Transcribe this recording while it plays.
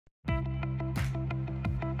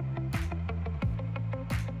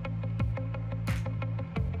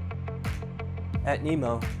At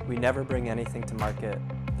NEMO, we never bring anything to market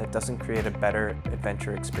that doesn't create a better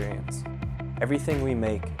adventure experience. Everything we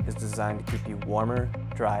make is designed to keep you warmer,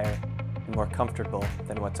 drier, and more comfortable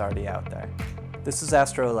than what's already out there. This is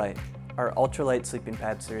Astro Lite, our ultralight sleeping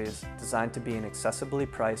pad series designed to be an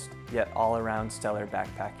accessibly priced yet all-around stellar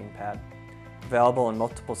backpacking pad. Available in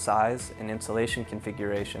multiple size and insulation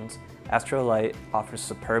configurations, Astro Lite offers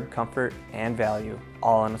superb comfort and value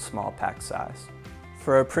all in a small pack size.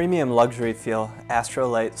 For a premium luxury feel, Astro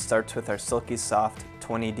Lite starts with our silky soft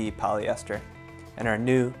 20D polyester and our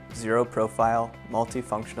new zero profile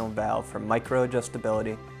multifunctional valve for micro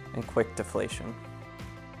adjustability and quick deflation.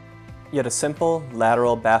 Yet a simple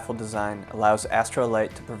lateral baffle design allows Astro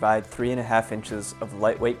Lite to provide 3.5 inches of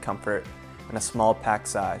lightweight comfort in a small pack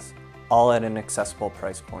size, all at an accessible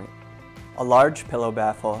price point. A large pillow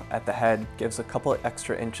baffle at the head gives a couple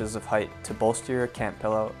extra inches of height to bolster your camp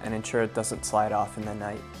pillow and ensure it doesn't slide off in the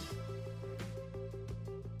night.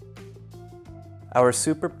 Our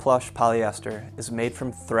super plush polyester is made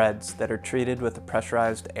from threads that are treated with a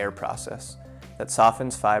pressurized air process that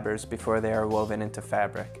softens fibers before they are woven into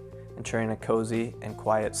fabric, ensuring a cozy and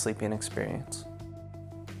quiet sleeping experience.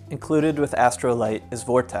 Included with Astro Lite is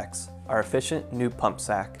Vortex, our efficient new pump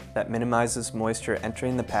sack that minimizes moisture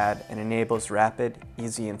entering the pad and enables rapid,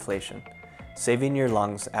 easy inflation, saving your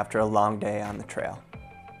lungs after a long day on the trail.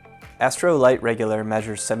 Astro Lite Regular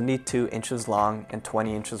measures 72 inches long and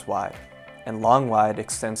 20 inches wide, and long wide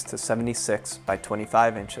extends to 76 by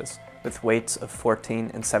 25 inches, with weights of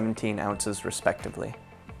 14 and 17 ounces respectively.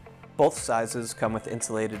 Both sizes come with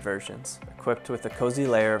insulated versions, equipped with a cozy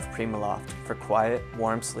layer of Primaloft for quiet,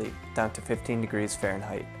 warm sleep down to 15 degrees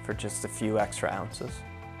Fahrenheit for just a few extra ounces.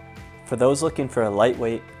 For those looking for a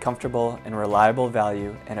lightweight, comfortable, and reliable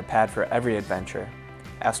value and a pad for every adventure,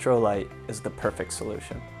 Astro Lite is the perfect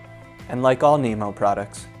solution. And like all NEMO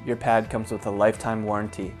products, your pad comes with a lifetime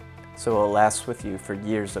warranty, so it will last with you for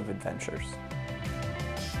years of adventures.